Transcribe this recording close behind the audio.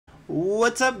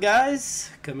What's up, guys?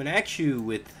 Coming at you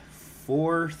with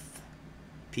fourth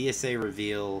PSA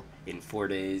reveal in 4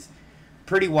 days.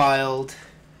 Pretty wild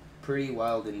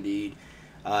indeed.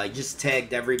 I just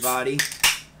tagged everybody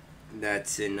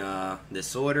that's in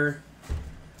this order.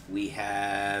 We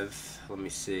have, let me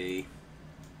see,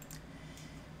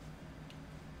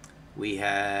 we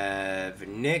have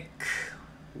Nick,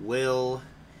 Will,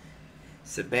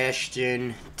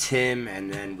 Sebastian, Tim,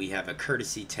 and then we have a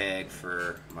courtesy tag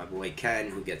for my boy Ken,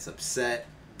 who gets upset,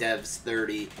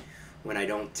 Devs30, when I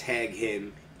don't tag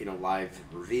him in a live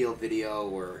reveal video,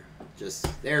 or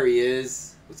just, there he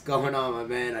is. What's going on, my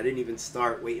man? I didn't even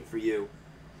start waiting for you.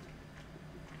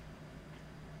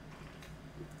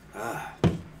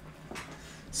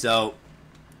 So,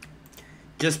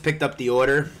 just picked up the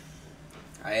order.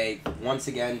 I, once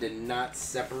again, did not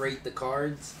separate the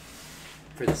cards,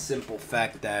 for the simple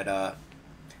fact that I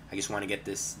just want to get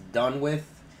this done with.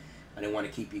 I didn't want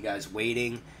to keep you guys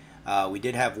waiting. We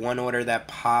did have one order that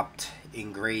popped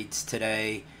in grades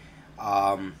today.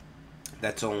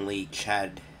 That's only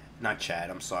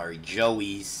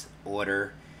Joey's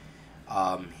order.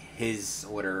 His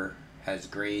order has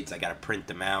grades. I got to print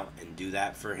them out and do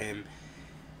that for him.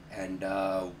 And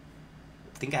I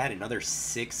think I had another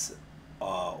 6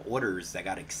 orders that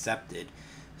got accepted.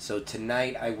 So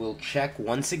tonight I will check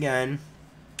once again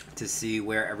to see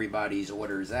where everybody's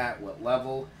order is at, what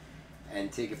level,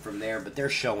 and take it from there. But they're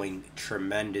showing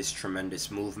tremendous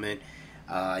movement.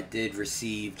 I did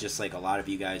receive, just like a lot of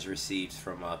you guys received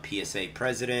from a PSA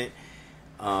president,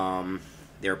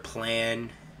 their plan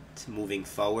to moving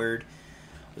forward.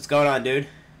 What's going on, dude?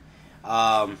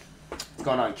 What's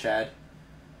going on, Chad?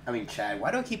 Chad.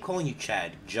 Why do I keep calling you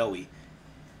Chad? Joey.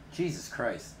 Jesus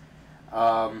Christ.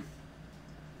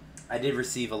 I did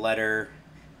receive a letter.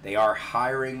 They are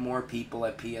hiring more people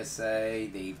at PSA.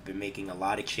 They've been making a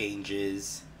lot of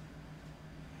changes.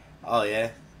 Oh, yeah.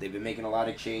 They've been making a lot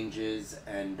of changes.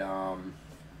 And,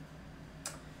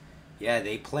 yeah,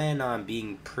 they plan on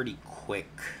being pretty quick.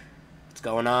 What's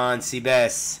going on,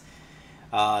 Seabass?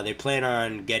 They plan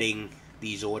on getting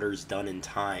these orders done in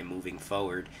time moving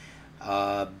forward.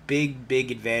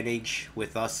 Big advantage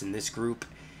with us in this group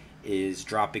is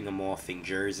dropping them off in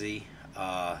Jersey.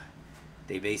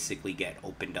 They basically get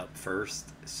opened up first,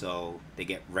 so they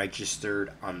get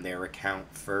registered on their account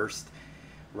first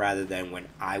rather than when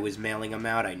I was mailing them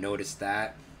out. I noticed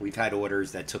that we've had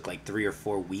orders that took like 3 or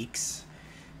 4 weeks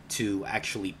to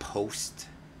actually post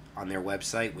on their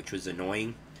website, which was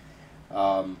annoying.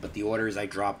 But the orders I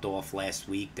dropped off last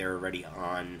week, they're already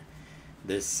on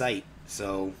this site,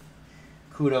 so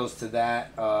kudos to that.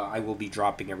 I will be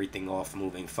dropping everything off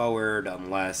moving forward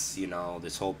unless, you know,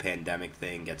 this whole pandemic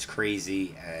thing gets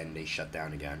crazy and they shut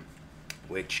down again,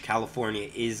 which California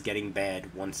is getting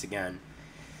bad once again.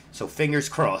 So fingers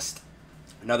crossed.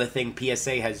 Another thing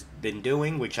PSA has been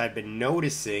doing, which I've been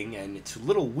noticing, and it's a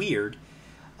little weird,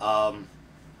 I've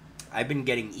been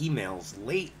getting emails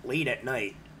late at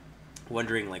night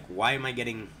wondering, like, why am I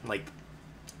getting, like,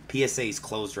 PSA's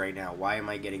closed right now. Why am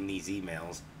I getting these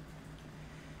emails?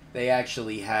 They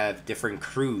actually have different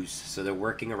crews, so they're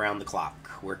working around the clock.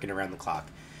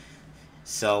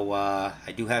 So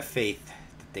I do have faith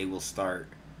that they will start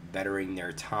bettering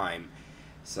their time.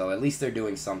 So at least they're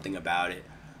doing something about it.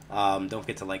 Don't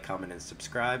forget to like, comment, and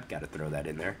subscribe. Got to throw that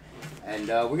in there. And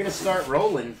we're going to start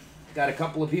rolling. Got a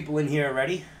couple of people in here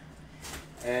already.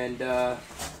 And I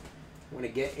want to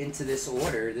get into this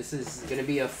order. This is going to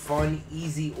be a fun,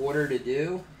 easy order to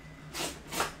do.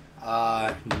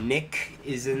 Nick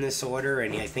is in this order,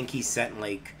 and I think he sent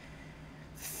like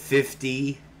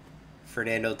 50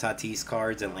 Fernando Tatis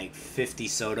cards and like 50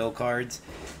 Soto cards,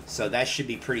 so that should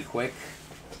be pretty quick.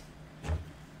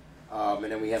 And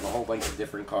then we have a whole bunch of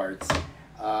different cards.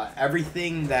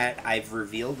 Everything that I've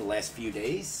revealed the last few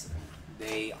days,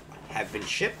 they have been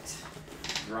shipped,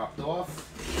 dropped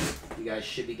off. You guys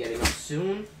should be getting them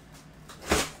soon.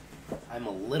 I'm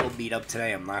a little beat up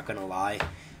today, I'm not gonna lie.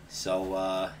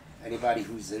 So anybody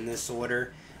who's in this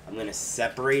order, I'm going to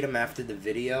separate them after the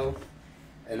video,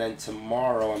 and then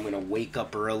tomorrow I'm going to wake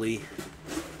up early.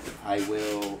 I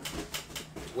will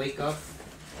wake up,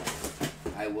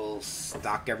 I will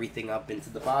stock everything up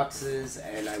into the boxes,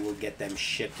 and I will get them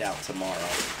shipped out tomorrow.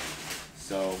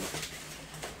 So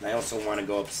I also want to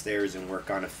go upstairs and work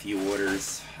on a few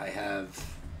orders. I have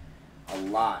a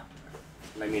lot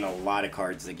of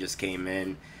cards that just came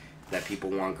in that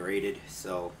people want graded,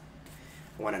 so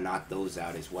I want to knock those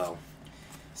out as well.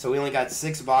 So we only got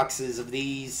 6 boxes of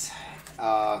these.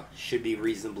 Should be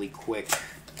reasonably quick.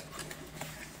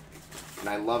 And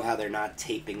I love how they're not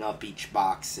taping up each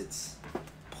box. It's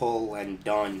pull and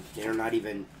done. They're not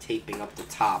even taping up the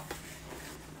top.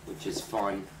 which is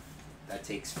fun. That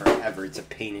takes forever. It's a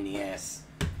pain in the ass.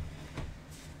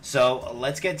 So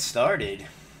let's get started.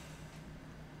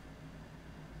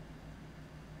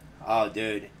 Oh,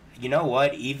 dude. You know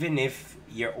what? Even if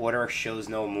your order shows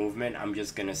no movement, I'm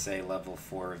just going to say level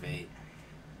 4 of 8.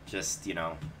 Just, you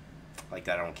know, like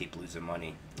that I don't keep losing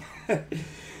money.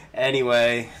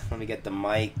 Anyway, let me get the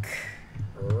mic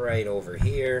right over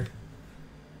here.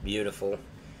 Beautiful.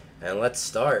 And let's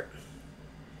start.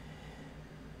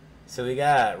 So we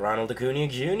got Ronald Acuna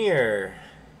Jr.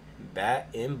 Bat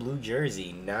in blue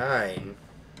jersey, 9.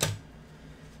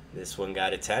 This one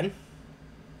got a 10.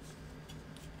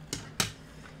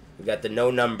 We got the no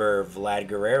number Vlad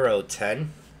Guerrero,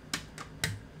 10.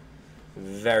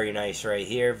 Very nice right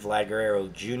here. Vlad Guerrero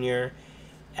Jr.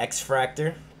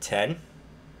 X-Fractor, 10.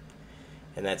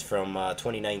 And that's from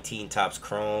 2019 Topps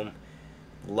Chrome.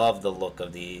 Love the look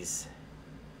of these.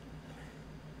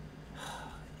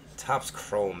 Topps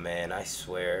Chrome, man, I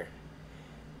swear.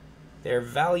 Their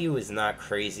value is not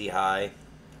crazy high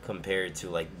compared to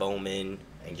like Bowman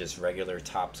and just regular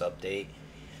Topps Update.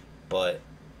 But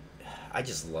I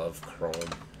just love Chrome.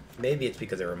 Maybe it's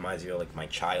because it reminds me of like my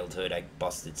childhood. I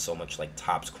busted so much like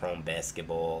Topps Chrome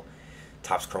basketball,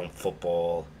 Topps Chrome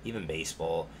football, even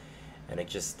baseball. And it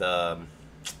just,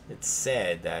 it's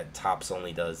sad that Topps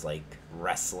only does like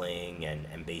wrestling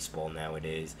and baseball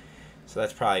nowadays. So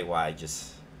that's probably why I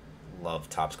just love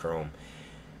Topps Chrome.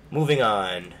 Moving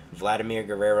on, Vladimir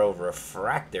Guerrero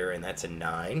Refractor, and that's a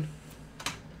 9.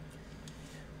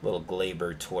 Little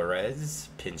Gleyber Torres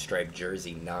pinstripe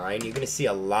jersey, 9. You're gonna see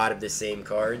a lot of the same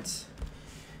cards.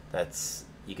 That's,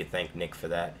 you could thank Nick for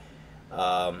that.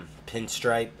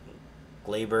 Pinstripe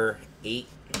Gleyber, 8.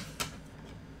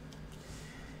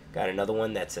 Got another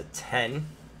one that's a 10.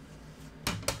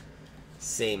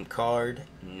 Same card,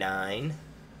 9.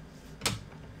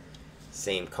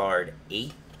 Same card,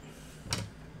 8.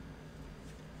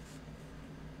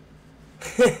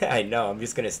 I know, I'm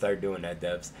just going to start doing that,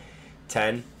 Debs.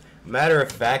 10. Matter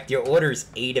of fact, your order's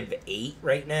 8 of 8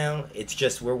 right now. It's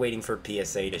just we're waiting for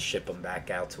PSA to ship them back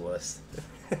out to us.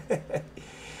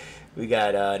 We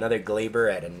got another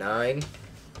Gleyber at a 9.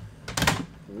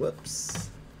 Whoops.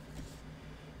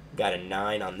 Got a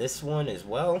 9 on this one as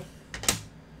well.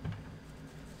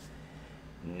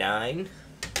 9.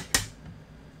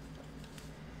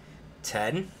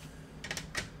 10.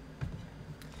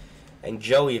 And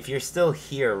Joey, if you're still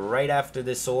here right after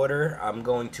this order, I'm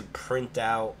going to print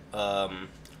out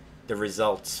the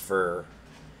results for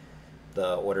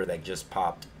the order that just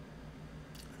popped.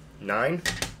 9.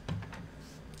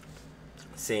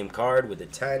 Same card with a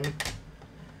 10.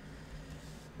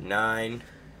 9.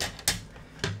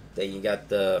 Then you got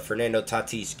the Fernando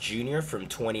Tatis Jr. from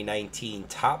 2019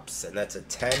 Topps, and that's a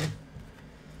 10. And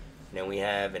then we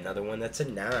have another one that's a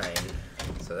 9.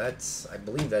 So that's, I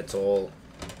believe that's all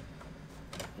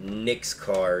Nick's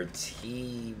cards.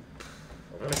 I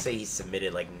want to say he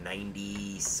submitted like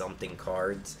 90-something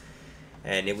cards.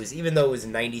 And it was, even though it was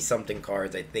 90-something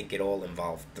cards, I think it all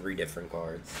involved 3 different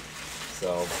cards.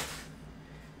 So,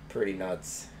 pretty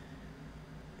nuts.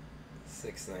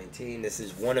 619. This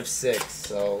is 1 of 6.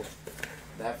 So,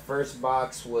 that first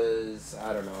box was,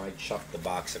 I don't know, I chucked the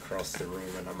box across the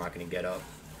room and I'm not going to get up.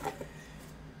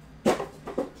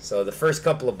 So the first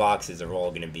couple of boxes are all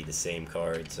going to be the same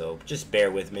card, so just bear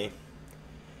with me.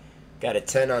 Got a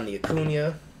 10 on the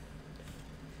Acuna,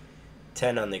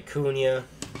 10 on the Acuna,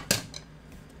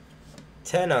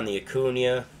 10 on the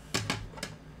Acuna,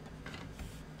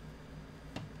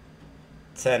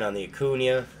 10 on the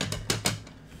Acuna,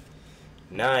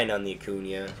 9 on the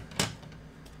Acuna,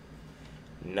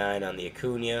 9 on the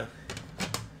Acuna,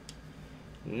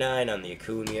 9 on the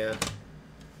Acuna,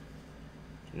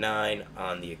 9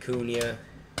 on the Acuna.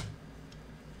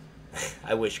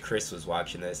 I wish Chris was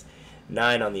watching this.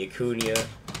 9 on the Acuna.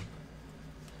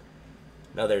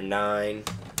 Another 9.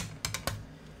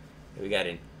 We got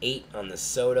an 8 on the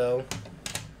Soto.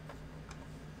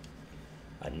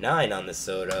 A 9 on the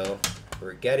Soto.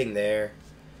 We're getting there.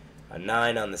 A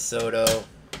 9 on the Soto.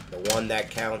 The one that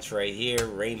counts right here,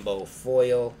 Rainbow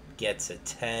Foil, gets a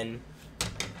 10.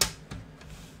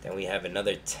 Then we have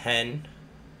another 10.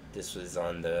 This was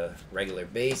on the regular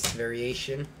base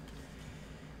variation.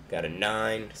 Got a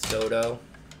 9 Soto.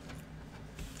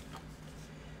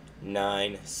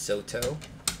 9 Soto.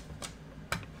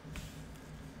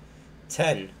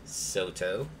 10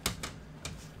 Soto.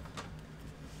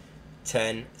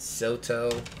 10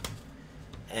 Soto.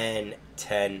 And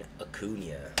 10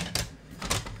 Acuna.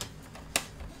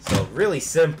 So really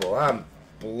simple. I'm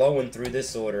blowing through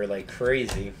this order like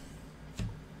crazy.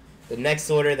 The next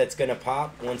order that's going to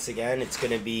pop, once again, it's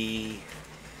going to be,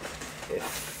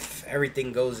 if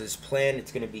everything goes as planned,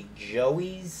 it's going to be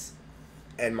Joey's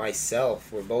and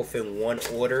myself. We're both in one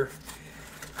order.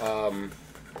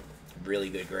 Really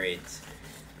good grades.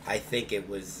 I think it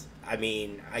was, I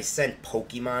mean, I sent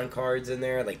Pokemon cards in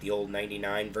there, like the old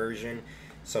 99 version.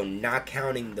 So not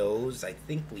counting those, I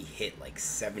think we hit like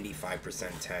 75%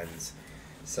 10s.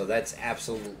 So that's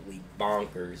absolutely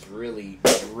bonkers. Really,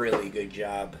 really good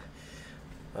job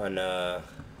on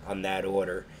that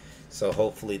order. So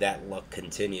hopefully that luck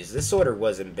continues. This order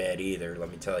wasn't bad either, let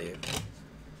me tell you.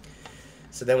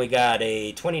 So then we got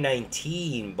a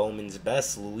 2019 Bowman's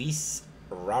Best Luis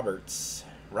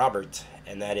Robert,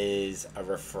 and that is a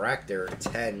refractor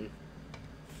 10.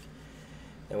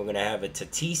 Then we're going to have a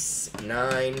Tatis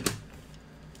 9,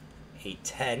 a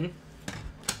 10,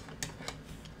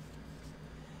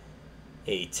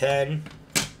 a 10.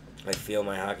 I feel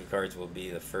my hockey cards will be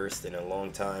the first in a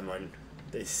long time on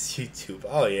this YouTube.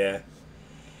 Oh, yeah.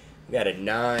 We got a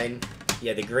 9.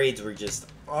 Yeah, the grades were just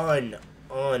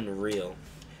unreal.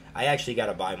 I actually got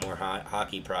to buy more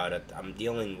hockey product. I'm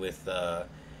dealing with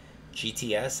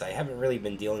GTS. I haven't really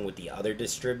been dealing with the other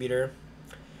distributor.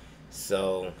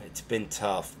 So it's been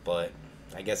tough, but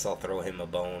I guess I'll throw him a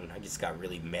bone. I just got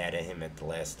really mad at him at the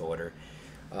last order.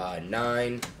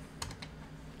 9.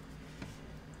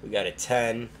 We got a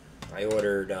 10. I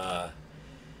ordered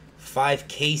 5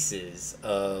 cases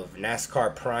of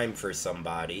NASCAR Prime for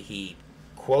somebody. He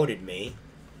quoted me.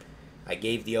 I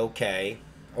gave the okay.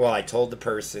 Well, I told the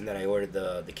person that I ordered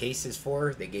the cases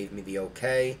for. They gave me the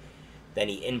okay. Then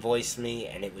he invoiced me,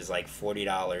 and it was like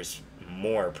 $40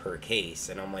 more per case.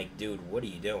 And I'm like, dude, what are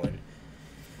you doing?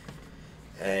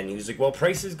 And he was like, well,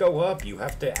 prices go up. You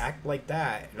have to act like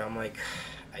that. And I'm like,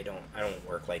 I don't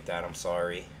work like that. I'm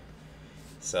sorry.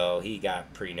 So he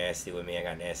got pretty nasty with me. I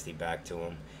got nasty back to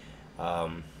him.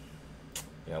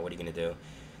 You know, what are you going to do?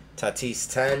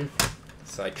 Tatis 10.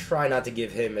 So I try not to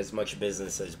give him as much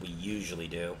business as we usually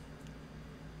do.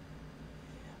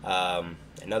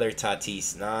 Another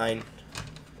Tatis 9.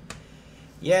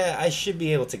 Yeah, I should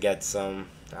be able to get some.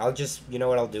 I'll just, you know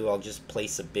what I'll do? I'll just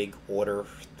place a big order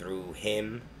through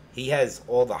him. He has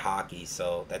all the hockey,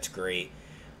 so that's great.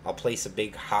 I'll place a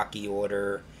big hockey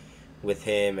order with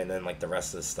him, and then like the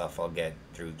rest of the stuff I'll get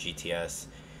through GTS.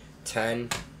 10 on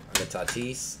the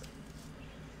Tatis.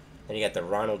 Then you got the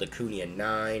Ronald Acuna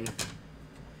 9.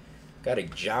 Got a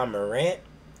John Morant,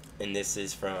 and this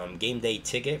is from Game Day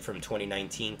Ticket from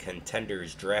 2019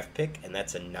 Contenders Draft Pick, and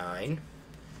that's a 9.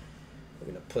 We're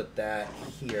going to put that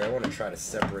here. I want to try to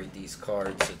separate these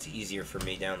cards so it's easier for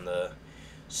me down the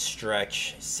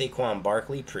stretch. Saquon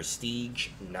Barkley, Prestige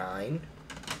 9.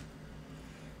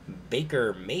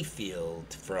 Baker Mayfield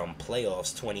from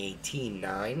Playoffs 2018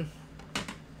 9.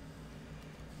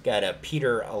 Got a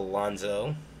Peter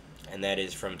Alonso, and that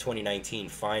is from 2019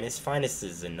 Finest. Finest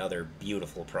is another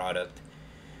beautiful product.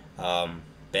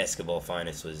 Basketball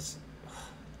Finest was,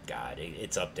 God,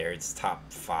 it's up there. It's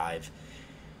top 5.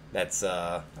 That's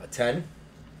a 10.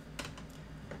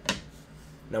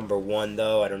 Number 1,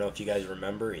 though, I don't know if you guys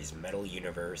remember, is Metal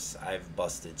Universe. I've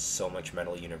busted so much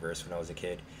Metal Universe when I was a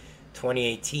kid.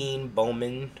 2018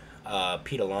 Bowman,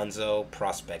 Pete Alonso,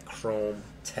 Prospect Chrome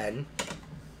 10.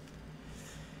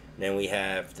 Then we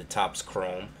have the Topps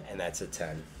Chrome, and that's a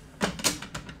 10.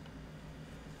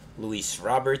 Luis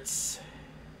Roberts,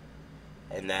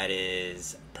 and that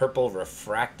is Purple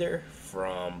Refractor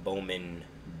from Bowman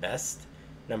Best,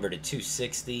 number to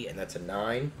 260, and that's a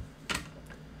 9.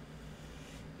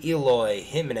 Eloy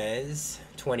Jimenez,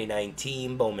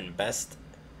 2019 Bowman Best,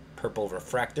 Purple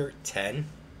Refractor, 10.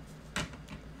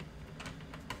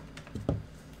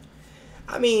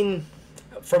 I mean,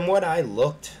 from what I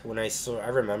looked when I saw, I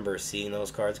remember seeing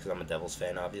those cards because I'm a Devils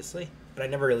fan, obviously, but I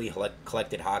never really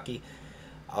collected hockey.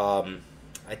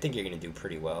 I think you're going to do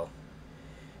pretty well.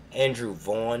 Andrew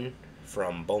Vaughn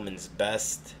from Bowman's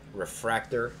Best,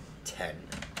 Refractor, 10.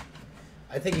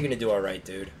 I think you're going to do all right,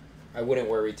 dude. I wouldn't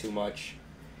worry too much.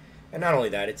 And not only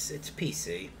that, it's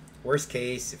PC. Worst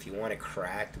case, if you want it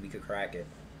cracked, we could crack it.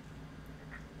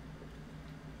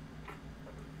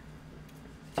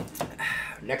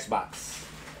 Next box.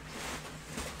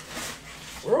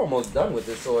 We're almost done with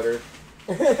this order.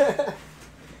 We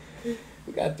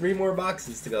got 3 more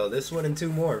boxes to go. This one and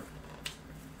 2 more.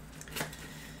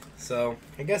 So,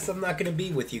 I guess I'm not going to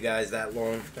be with you guys that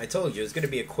long. I told you, it's going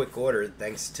to be a quick order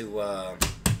thanks to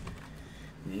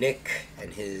Nick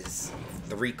and his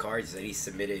 3 cards that he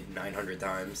submitted 900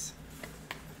 times.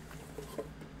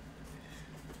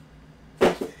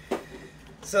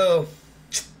 So,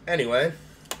 anyway,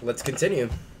 let's continue.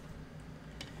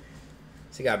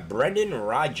 So you got Brendan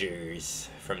Rodgers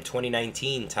from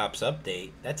 2019 Topps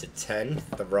Update. That's a 10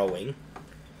 throwing.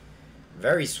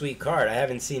 Very sweet card. I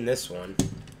haven't seen this one.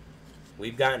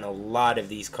 We've gotten a lot of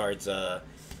these cards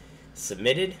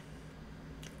submitted,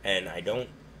 and I don't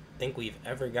think we've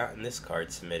ever gotten this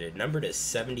card submitted. Numbered to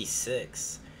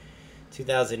 76.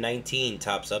 2019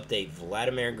 Topps Update,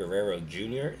 Vladimir Guerrero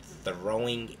Jr.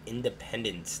 throwing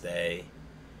Independence Day.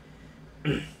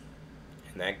 And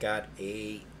that got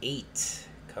a 8.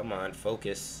 Come on,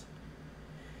 focus.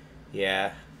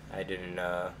 Yeah, I didn't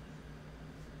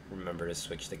remember to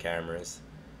switch the cameras.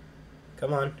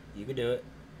 Come on, you can do it.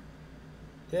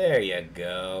 There you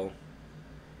go.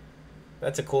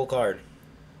 That's a cool card.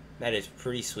 That is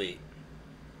pretty sweet.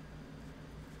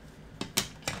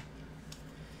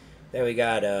 Then we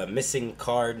got a missing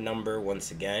card number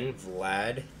once again.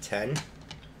 Vlad 10.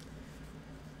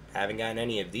 Haven't gotten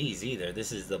any of these either.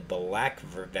 This is the black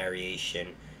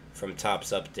variation from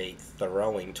Topps Update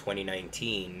Throwing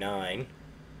 2019 9.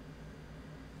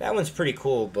 That one's pretty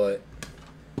cool, but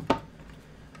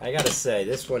I gotta say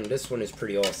this one is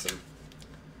pretty awesome.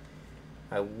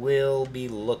 I will be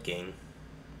looking.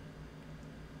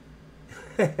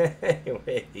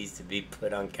 It needs to be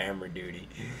put on camera duty.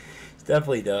 It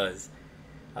definitely does.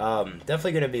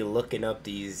 Definitely gonna be looking up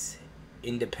these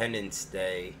Independence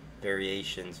Day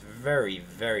variations. Very,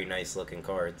 very nice looking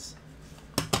cards.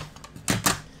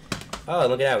 Oh,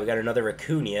 look at that. We got another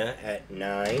Acuna at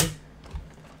 9.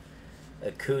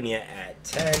 Acuna at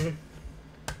 10.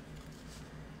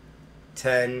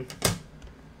 10.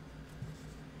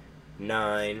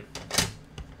 9.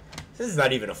 This is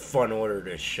not even a fun order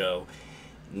to show.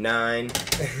 9.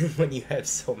 When you have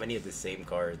so many of the same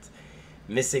cards.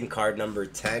 Missing card number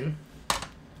 10.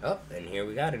 Oh, and here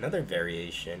we got another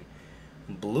variation.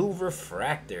 Blue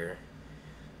Refractor.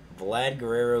 Vlad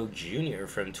Guerrero Jr.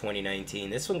 from 2019.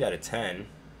 This one got a 10.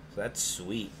 So that's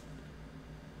sweet.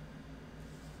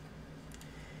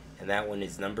 And that one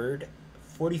is numbered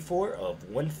 44 of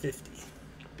 150.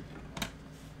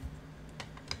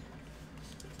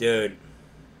 Dude,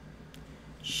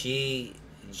 she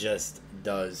just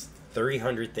does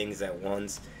 300 things at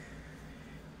once.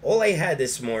 All I had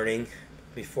this morning,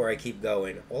 before I keep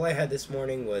going, all I had this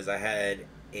morning was I had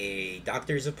a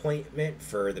doctor's appointment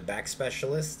for the back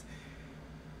specialist.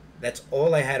 That's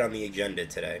all I had on the agenda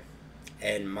today.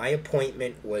 And my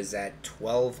appointment was at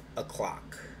 12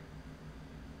 o'clock.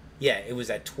 Yeah, it was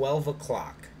at 12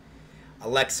 o'clock.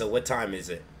 Alexa, what time is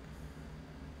it?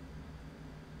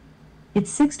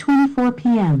 It's 6:24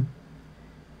 p.m.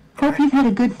 Hope you've had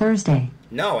a good Thursday.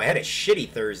 No, I had a shitty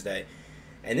Thursday.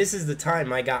 And this is the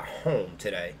time I got home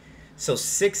today. So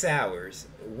 6 hours.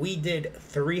 We did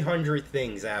 300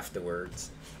 things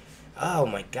afterwards. Oh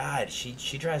my God,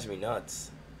 she drives me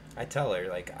nuts. I tell her,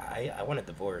 like, I want a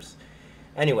divorce.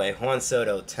 Anyway, Juan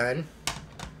Soto 10.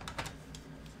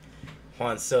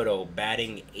 Juan Soto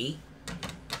batting 8.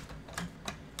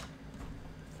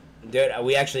 Dude,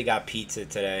 we actually got pizza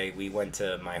today. We went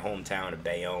to my hometown of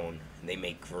Bayonne. They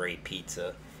make great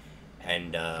pizza.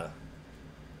 And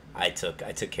I took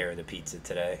care of the pizza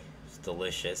today. It's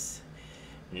delicious.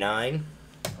 9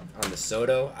 on the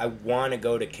Soto. I want to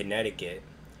go to Connecticut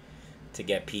to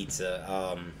get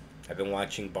pizza. I've been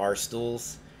watching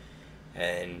Barstools,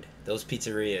 and those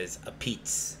pizzerias, a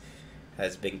Pete's,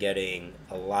 has been getting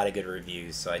a lot of good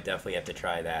reviews, so I definitely have to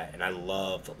try that. And I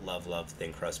love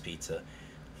thin crust pizza.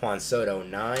 Juan Soto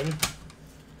 9.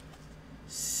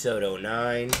 Soto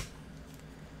 9.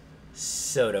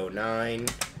 Soto 9.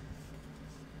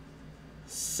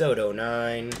 Soto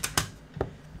 9.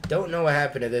 Don't know what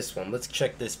happened to this one. Let's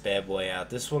check this bad boy out.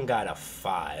 This one got a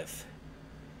 5.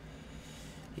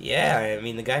 Yeah, I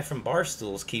mean, the guy from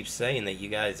Barstools keeps saying that you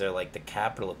guys are like the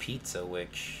capital of pizza,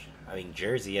 which, I mean,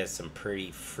 Jersey has some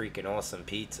pretty freaking awesome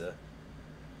pizza.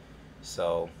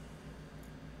 So,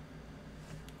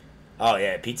 oh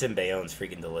yeah, pizza in Bayonne's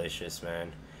freaking delicious,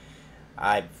 man.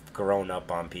 I've grown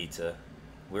up on pizza.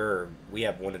 We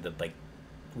have one of the, like,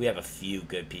 we have a few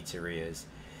good pizzerias.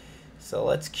 So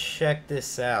let's check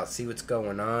this out, see what's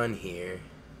going on here.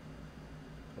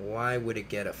 Why would it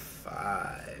get a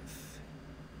 5?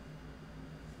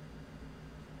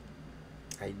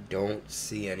 I don't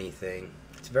see anything.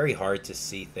 It's very hard to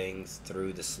see things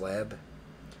through the slab.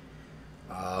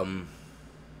 Yeah,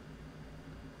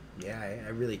 I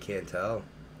really can't tell.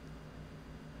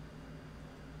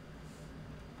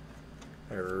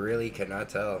 I really cannot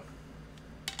tell.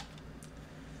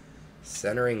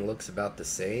 Centering looks about the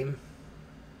same.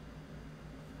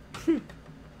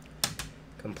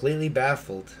 Completely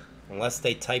baffled. Unless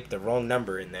they typed the wrong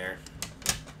number in there.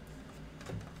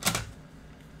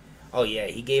 Oh yeah,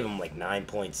 he gave him like 9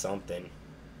 point something.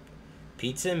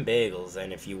 Pizza and bagels,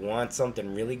 and if you want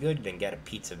something really good, then get a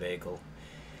pizza bagel.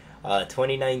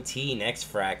 2019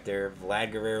 X-Fractor,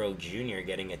 Vlad Guerrero Jr.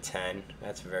 getting a 10.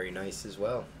 That's very nice as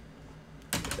well.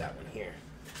 Put that one here.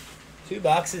 2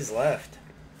 boxes left.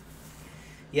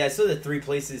 Yeah, so the 3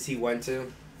 places he went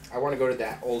to. I want to go to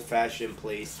that old-fashioned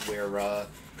place where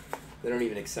they don't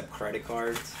even accept credit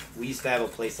cards. We used to have a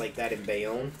place like that in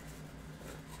Bayonne.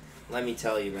 Let me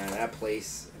tell you, man, that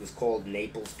place, it was called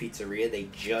Naples Pizzeria. They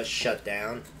just shut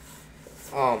down.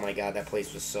 Oh my god, that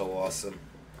place was so awesome.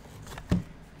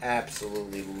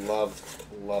 Absolutely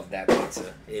loved that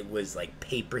pizza. It was like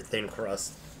paper thin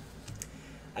crust.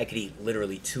 I could eat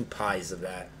literally 2 pies of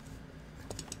that.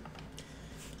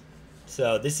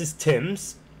 So this is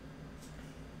Tim's.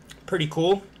 Pretty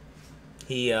cool.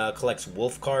 He collects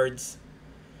wolf cards.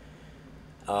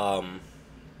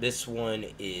 This one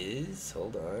is,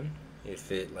 hold on,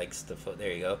 if it likes the foot,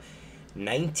 there you go.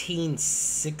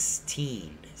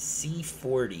 1916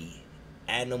 C40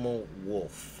 Animal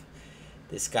Wolf.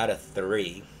 This got a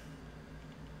 3.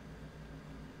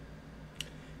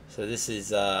 So this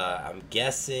is, I'm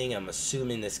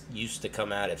assuming this used to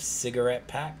come out of cigarette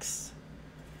packs.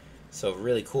 So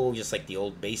really cool, just like the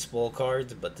old baseball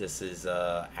cards, but this is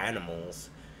animals.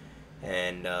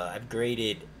 And I've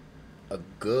graded a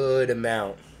good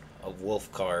amount of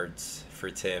wolf cards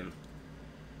for Tim.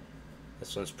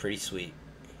 This one's pretty sweet.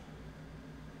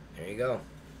 There you go.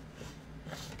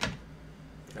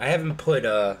 I haven't put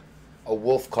a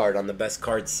wolf card on the best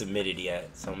cards submitted yet,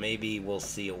 so maybe we'll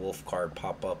see a wolf card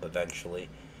pop up eventually.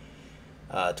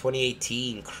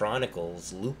 2018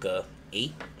 Chronicles, Luca,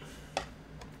 8.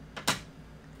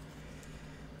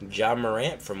 John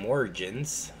Morant from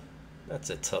Origins.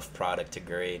 That's a tough product to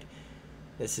grade.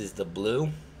 This is the blue,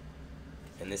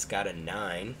 and this got a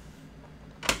 9.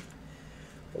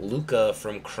 Luca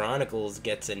from Chronicles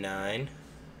gets a 9.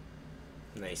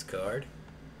 Nice card.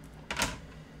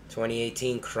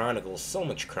 2018 Chronicles, so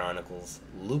much Chronicles.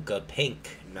 Luca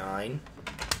Pink, 9.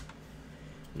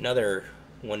 Another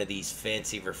one of these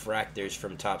fancy refractors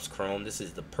from Topps Chrome. This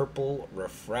is the purple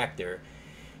refractor.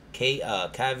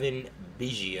 Kevin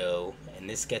Biggio, and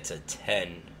this gets a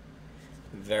 10.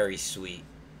 Very sweet.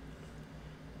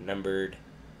 Numbered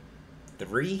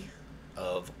 3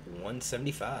 of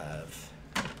 175.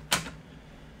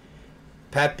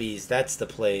 Pepe's, that's the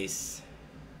place.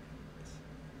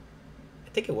 I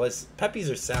think it was Pepe's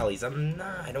or Sally's.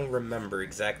 I don't remember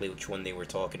exactly which one they were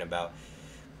talking about.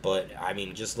 But, I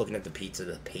mean, just looking at the pizza,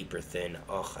 the paper thin.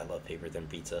 Oh, I love paper thin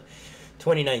pizza.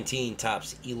 2019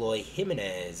 Topps Eloy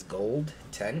Jimenez Gold,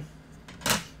 10.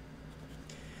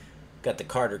 Got the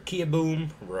Carter Kia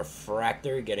Boom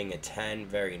Refractor getting a 10.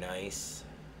 Very nice.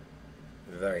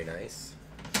 Very nice.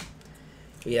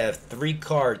 We have 3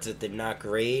 cards that did not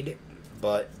grade,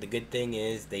 but the good thing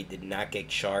is they did not get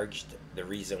charged. The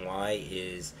reason why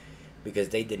is because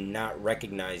they did not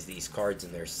recognize these cards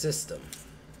in their system.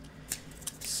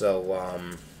 So,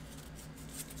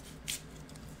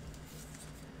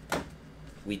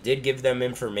 we did give them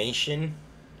information.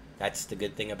 That's the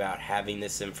good thing about having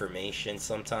this information.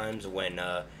 Sometimes when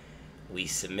we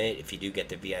submit, if you do get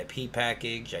the VIP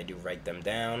package, I do write them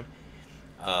down.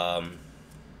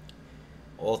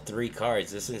 All 3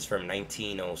 cards. This one's from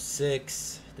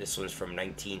 1906. This one's from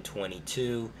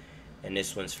 1922. And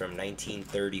this one's from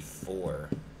 1934.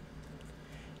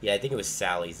 Yeah, I think it was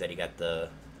Sally's that he got the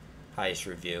highest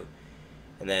review.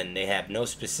 And then they have no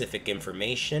specific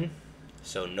information.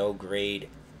 So no grade,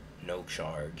 no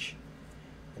charge.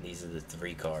 And these are the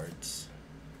 3 cards.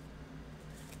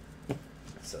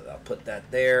 So I'll put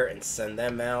that there and send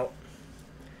them out.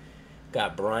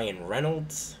 Got Brian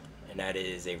Reynolds, and that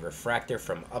is a refractor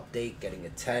from Update, getting a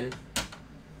 10.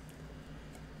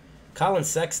 Colin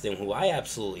Sexton, who I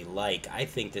absolutely like. I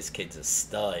think this kid's a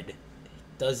stud.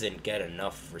 Doesn't get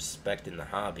enough respect in the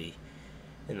hobby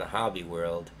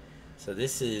world. So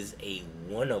this is a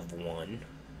 1 of 1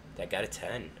 that got a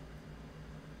 10.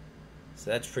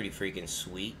 So that's pretty freaking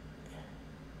sweet.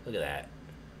 Look at that.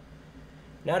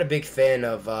 Not a big fan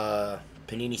of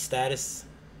Panini Status.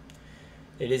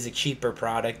 It is a cheaper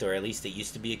product, or at least it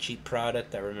used to be a cheap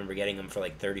product. I remember getting them for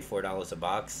like $34 a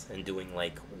box and doing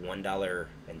like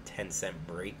 $1.10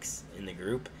 breaks in the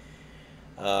group.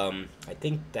 I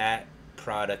think that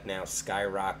product now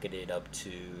skyrocketed up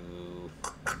to,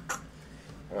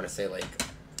 I want to say like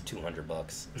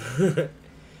 $200.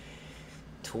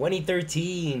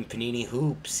 2013 Panini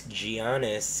Hoops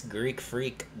Giannis Greek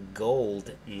Freak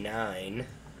Gold 9.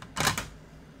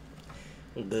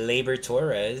 Gleyber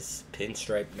Torres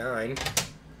Pinstripe 9.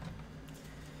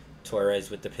 Torres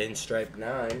with the Pinstripe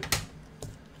 9.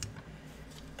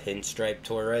 Pinstripe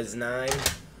Torres 9.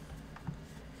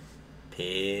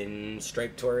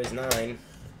 Pinstripe Torres 9.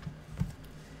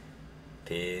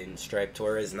 Pinstripe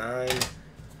Torres 9.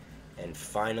 And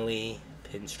finally,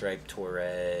 Pinstripe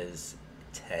Torres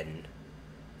 10.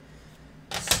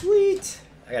 Sweet!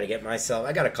 I gotta get myself,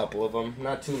 I got a couple of them,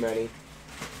 not too many.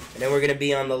 And then we're gonna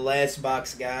be on the last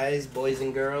box, guys, boys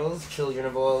and girls, children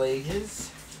of all ages.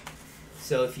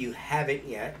 So if you haven't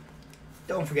yet,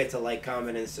 don't forget to like,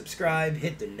 comment, and subscribe.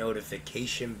 Hit the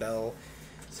notification bell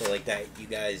so like that you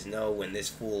guys know when this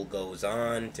fool goes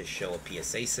on to show a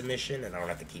PSA submission and I don't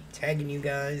have to keep tagging you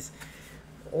guys.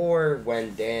 Or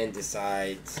when Dan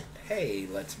decides, hey,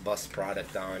 let's bust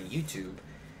product on YouTube,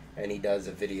 and he does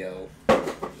a video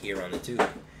here on the tube.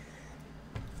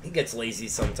 He gets lazy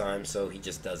sometimes, so he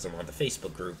just does them on the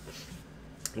Facebook group.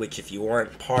 Which, if you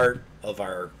aren't part of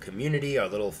our community, our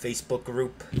little Facebook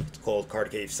group, it's called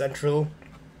Card Cave Central.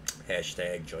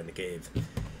 Hashtag join the cave.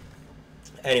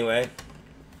 Anyway,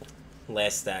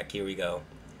 last stack, here we go.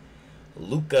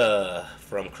 Luca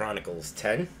from Chronicles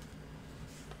 10.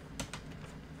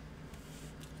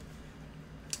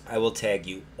 I will tag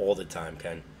you all the time,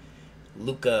 Ken.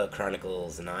 Luca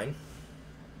Chronicles 9.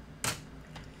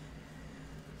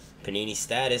 Panini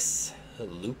status,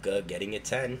 Luca getting a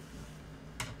 10.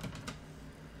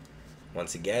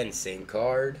 Once again, same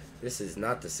card. This is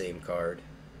not the same card.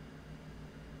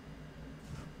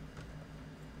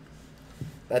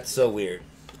 That's so weird.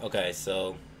 Okay,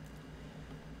 so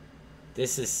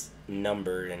this is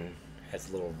numbered and has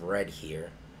a little red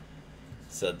here.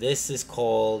 So this is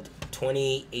called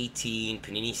 2018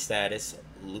 Panini status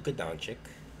Luka Doncic,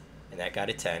 and that got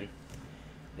a 10. And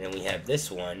then we have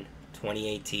this one,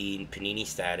 2018 Panini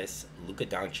status Luka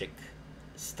Doncic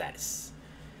status.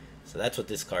 So that's what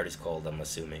this card is called, I'm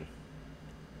assuming.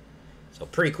 So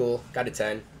pretty cool. Got a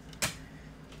 10.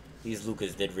 These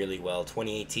Lukas did really well.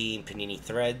 2018 Panini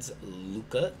Threads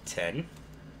Luka 10.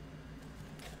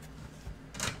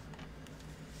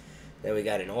 Then we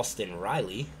got an Austin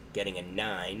Riley getting a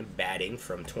 9 batting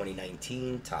from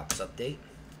 2019 Topps Update.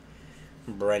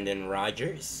 Brendan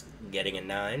Rodgers getting a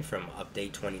 9 from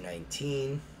Update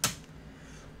 2019.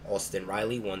 Austin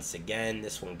Riley once again,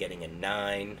 this one getting a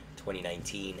 9,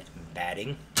 2019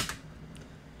 batting.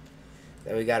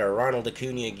 Then we got a Ronald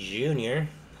Acuna Jr.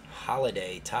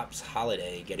 Holiday, Topps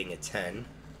Holiday getting a 10.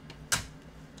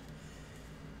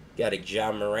 Got a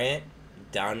John Morant,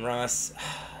 Donruss,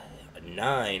 a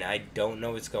 9. I don't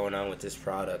know what's going on with this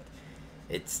product.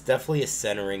 It's definitely a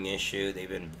centering issue. They've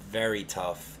been very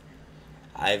tough.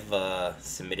 I've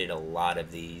submitted a lot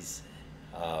of these.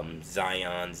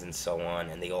 Zions and so on,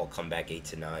 and they all come back 8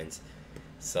 to 9s.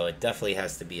 So it definitely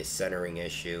has to be a centering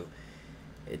issue.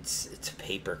 It's a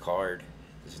paper card.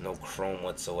 There's no chrome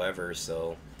whatsoever,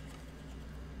 so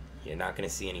you're not going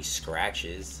to see any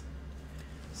scratches.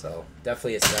 So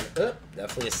definitely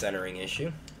a centering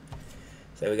issue.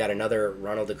 So we got another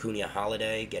Ronald Acuna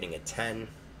Holiday getting a 10.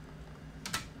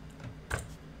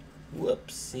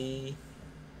 Whoopsie.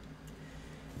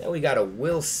 Then we got a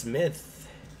Will Smith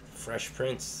Fresh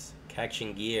Prince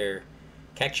Catcher's Gear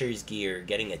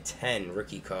getting a 10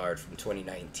 rookie card from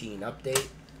 2019 update.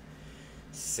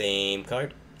 Same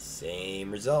card,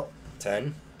 same result,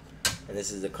 10. And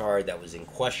this is the card that was in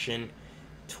question.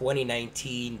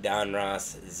 2019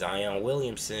 Donruss Zion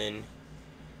Williamson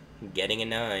getting a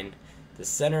 9. The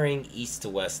centering east to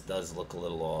west does look a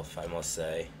little off, I must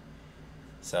say.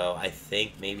 So I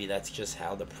think maybe that's just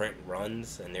how the print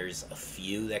runs, and there's a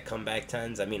few that come back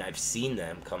 10s. I mean, I've seen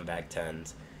them come back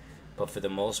 10s, but for the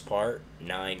most part,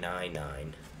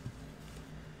 999.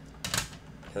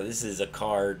 So this is a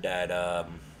card that I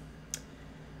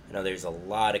know there's a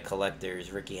lot of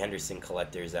collectors, Ricky Henderson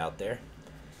collectors out there,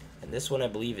 and this one I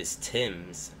believe is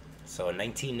Tim's. So in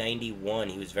 1991,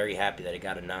 he was very happy that it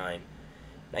got a 9.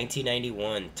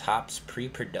 1991 Topps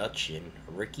pre-production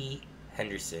Ricky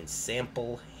Henderson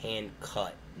sample hand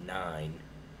cut 9.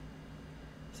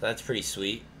 So that's pretty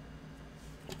sweet.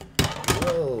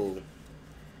 Whoa,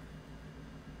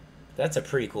 that's a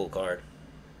pretty cool card.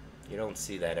 You don't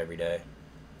see that every day.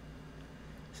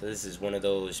 So this is one of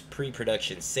those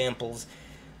pre-production samples.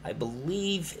 I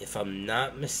believe, if I'm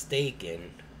not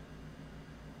mistaken,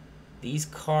 these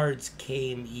cards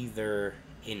came either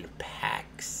in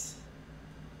packs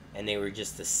and they were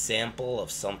just a sample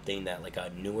of something that, like a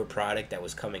newer product that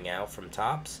was coming out from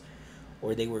Topps,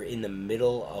 or they were in the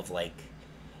middle of, like,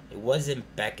 it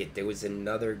wasn't Beckett, there was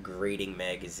another grading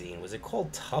magazine. Was it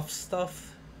called Tough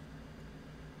Stuff?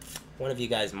 One of you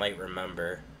guys might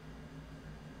remember.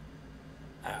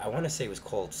 I want to say it was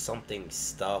called something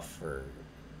Stuff or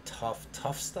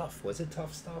Tough Stuff. Was it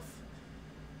Tough Stuff?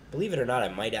 Believe it or not, I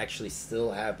might actually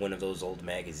still have one of those old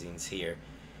magazines here.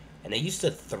 And they used to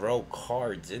throw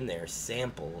cards in there,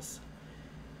 samples.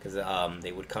 because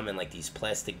they would come in like these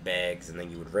plastic bags, and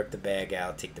then you would rip the bag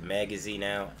out, take the magazine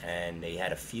out, and they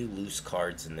had a few loose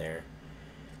cards in there.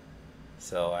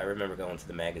 So I remember going to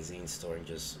the magazine store and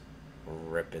just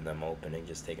ripping them open and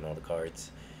just taking all the cards.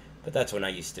 But that's when I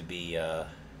used to be a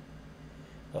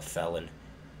felon.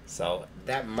 So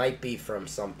that might be from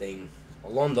something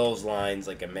along those lines,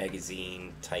 like a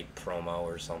magazine type promo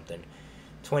or something.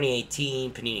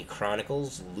 2018 Panini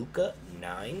Chronicles, Luca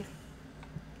 9.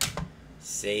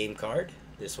 Same card.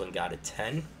 This one got a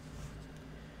 10.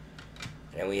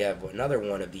 And we have another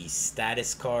one of these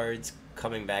status cards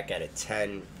coming back at a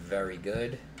 10. Very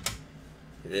good.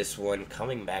 This one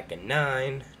coming back a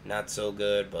 9. Not so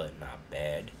good, but not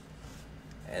bad.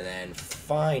 And then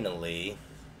finally,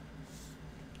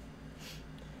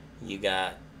 you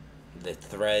got the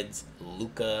Threads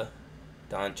Luka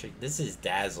Doncic. This is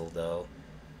Dazzle, though.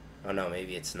 Oh, no,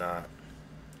 maybe it's not.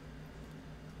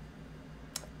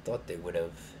 I thought they would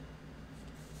have.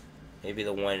 Maybe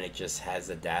the one that just has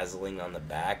the dazzling on the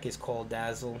back is called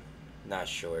Dazzle. Not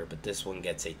sure, but this one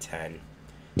gets a 10.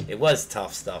 It was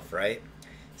tough stuff, right?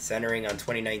 Centering on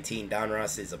 2019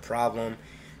 Donruss is a problem.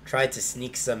 Tried to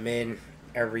sneak some in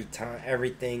every time.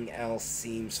 Everything else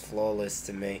seems flawless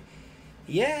to me.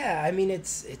 Yeah, I mean,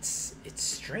 it's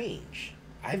strange.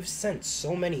 I've sent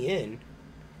so many in.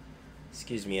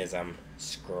 Excuse me as I'm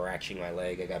scratching my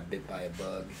leg. I got bit by a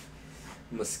bug.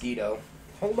 Mosquito.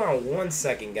 Hold on 1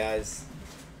 second, guys.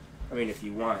 I mean, if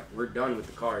you want. We're done with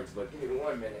the cards, but give me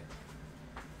 1 minute.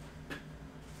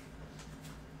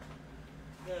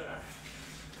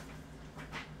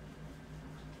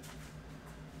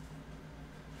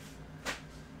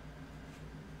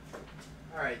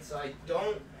 Alright, so I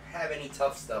don't have any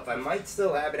tough stuff. I might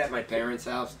still have it at my parents'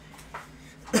 house.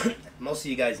 Most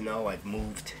of you guys know I've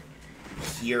moved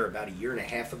here about a year and a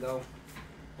half ago.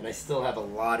 And I still have a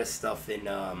lot of stuff in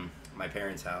my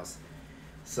parents' house.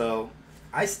 So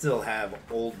I still have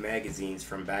old magazines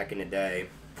from back in the day.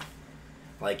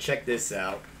 Like, check this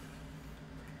out.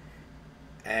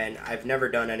 And I've never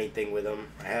done anything with them.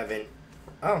 I haven't.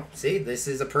 Oh, see, this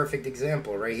is a perfect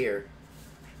example right here.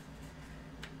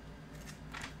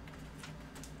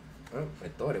 Oh, I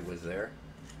thought it was there.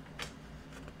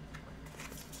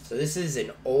 So this is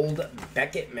an old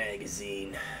Beckett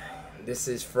magazine. This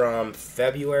is from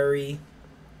February.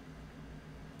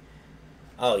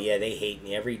 Oh, yeah, they hate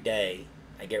me. Every day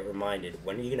I get reminded,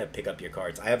 when are you going to pick up your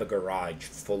cards? I have a garage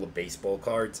full of baseball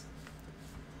cards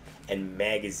and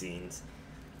magazines.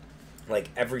 Like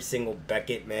every single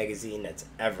Beckett magazine that's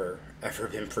ever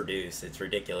been produced. It's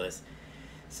ridiculous.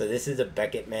 So this is a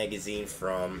Beckett magazine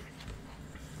from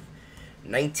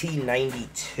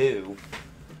 1992.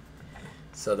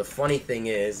 So the funny thing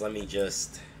is, let me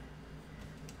just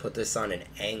put this on an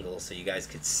angle so you guys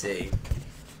could see.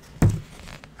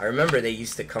 I remember they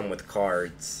used to come with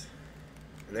cards,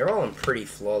 and they're all in pretty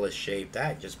flawless shape.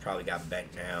 That just probably got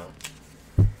bent now.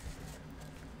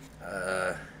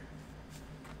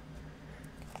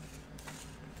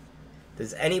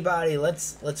 Does anybody,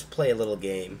 let's play a little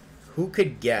game. Who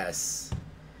could guess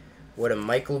what a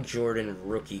Michael Jordan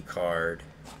rookie card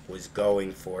was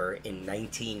going for in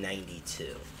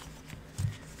 1992?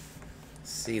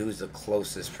 See who's the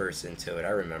closest person to it. I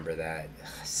remember that.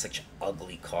 Such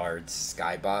ugly cards.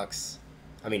 Skybox.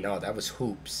 I mean, no, that was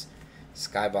Hoops.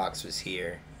 Skybox was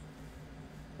here.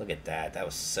 Look at that. That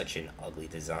was such an ugly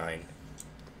design.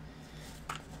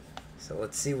 So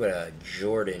let's see what a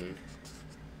Jordan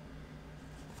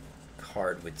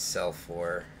card would sell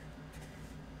for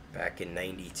back in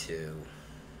 92.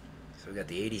 So we got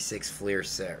the 86 Fleer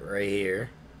set right here.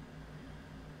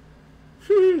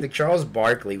 The Charles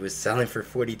Barkley was selling for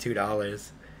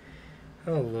 $42.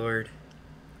 Oh, Lord.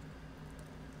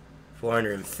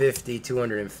 450,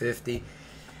 250.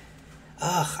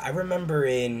 Ugh, I remember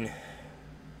in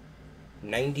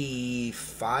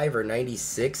 95 or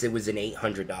 96, it was an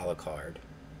 $800 card.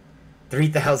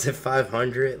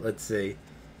 3,500, let's see.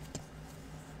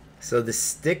 So the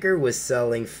sticker was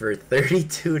selling for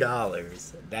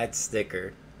 $32. That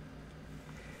sticker.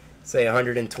 Say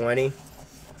 120.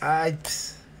 I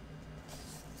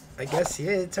guess,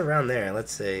 yeah, it's around there.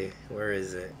 Let's see. Where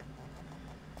is it?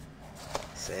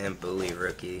 Sam Bowie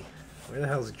rookie. Where the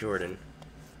hell's Jordan?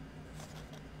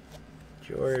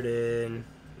 Jordan.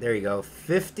 There you go.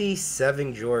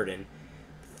 57 Jordan.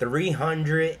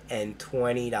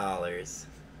 $320.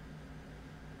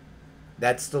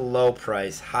 That's the low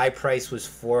price. High price was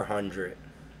 $400.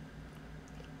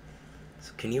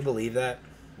 So can you believe that?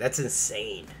 That's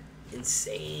insane.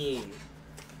 Insane.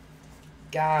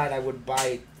 God, I would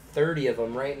buy 30 of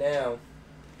them right now.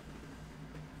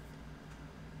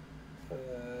 I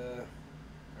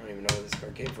don't even know where this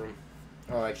card came from.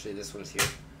 Oh, actually, this one's here.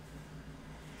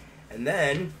 And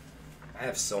then, I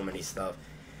have so many stuff.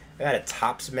 I got a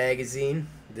Topps magazine.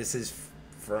 This is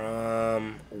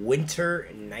from Winter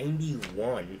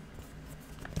 '91.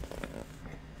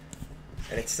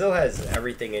 And it still has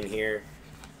everything in here.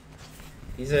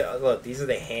 These are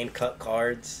the hand cut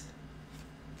cards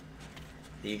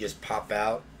that you just pop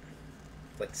out,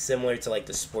 like similar to like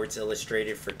the Sports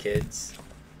Illustrated for kids.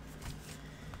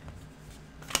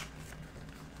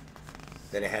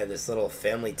 Then it had this little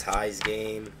Family Ties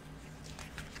game.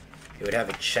 It would have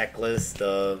a checklist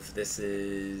of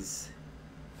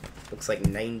looks like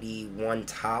 91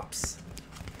 Topps.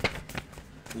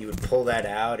 You would pull that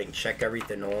out and check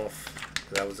everything off.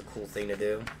 That was a cool thing to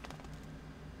do.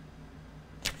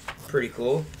 Pretty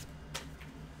cool.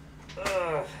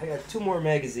 I got 2 more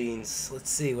magazines. Let's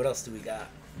see, what else do we got?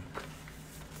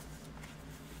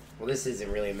 Well, this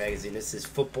isn't really a magazine. This is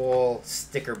football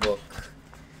sticker book.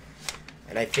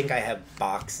 And I think I have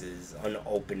boxes,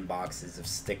 unopened boxes of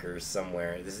stickers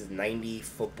somewhere. This is 90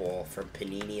 football from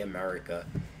Panini America.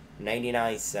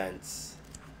 99 cents.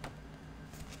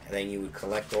 And then you would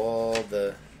collect all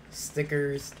the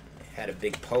stickers. It had a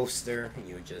big poster. And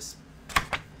you would just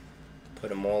put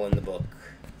them all in the book.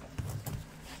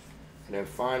 And then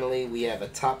finally, we have a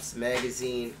Topps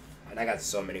magazine. And I got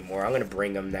so many more. I'm going to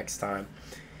bring them next time.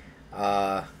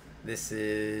 This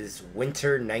is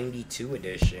Winter '92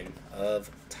 edition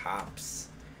of Topps.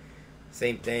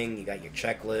 Same thing. You got your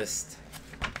checklist.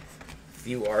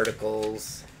 Few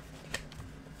articles.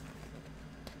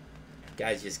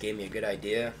 Guys just gave me a good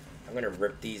idea. I'm going to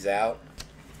rip these out.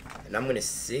 And I'm going to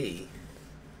see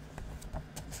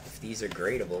if these are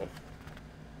gradable.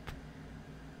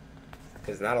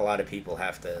 Because not a lot of people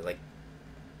have to, like,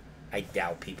 I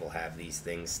doubt people have these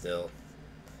things still.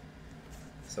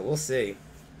 So we'll see.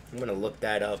 I'm going to look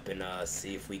that up and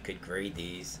see if we could grade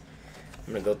these.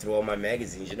 I'm going to go through all my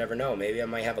magazines. You never know. Maybe I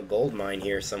might have a gold mine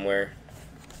here somewhere.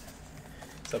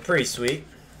 So pretty sweet.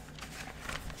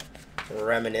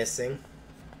 Reminiscing.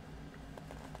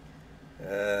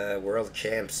 World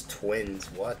Champs Twins.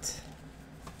 What?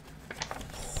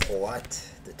 What?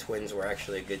 The Twins were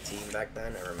actually a good team back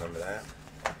then. I remember that.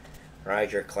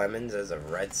 Roger Clemens as a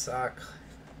Red Sox.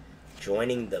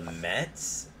 Joining the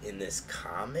Mets in this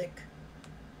comic.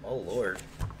 Oh, Lord.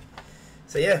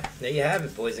 So, yeah. There you have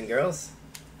it, boys and girls.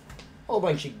 A whole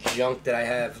bunch of junk that I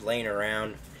have laying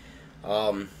around.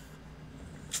 I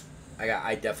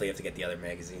definitely have to get the other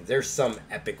magazines. There's some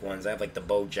epic ones. I have, like, the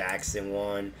Bo Jackson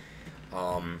one.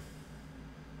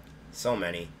 So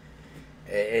many.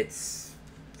 It's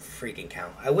freaking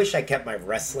count. I wish I kept my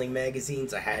wrestling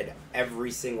magazines. I had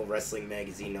every single wrestling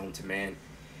magazine known to man.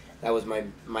 That was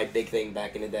my big thing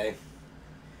back in the day.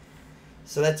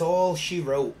 So that's all she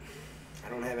wrote. I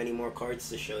don't have any more cards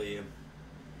to show you.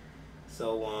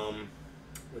 So,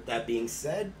 with that being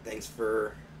said, thanks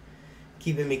for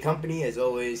keeping me company. As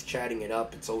always, chatting it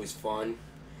up. It's always fun.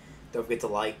 Don't forget to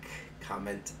like,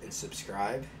 comment, and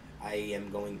subscribe. I am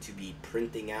going to be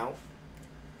printing out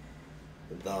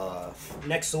the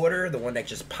next order, the one that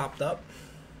just popped up,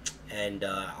 and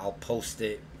I'll post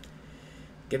it.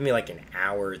 Give me like an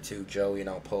hour or two, Joey, and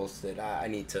I'll post it. I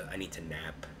need to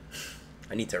nap.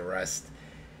 I need to rest.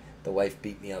 The wife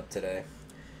beat me up today.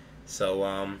 So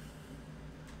I'll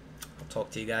talk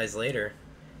to you guys later.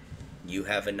 You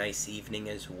have a nice evening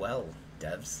as well,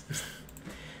 devs.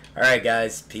 All right,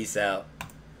 guys. Peace out.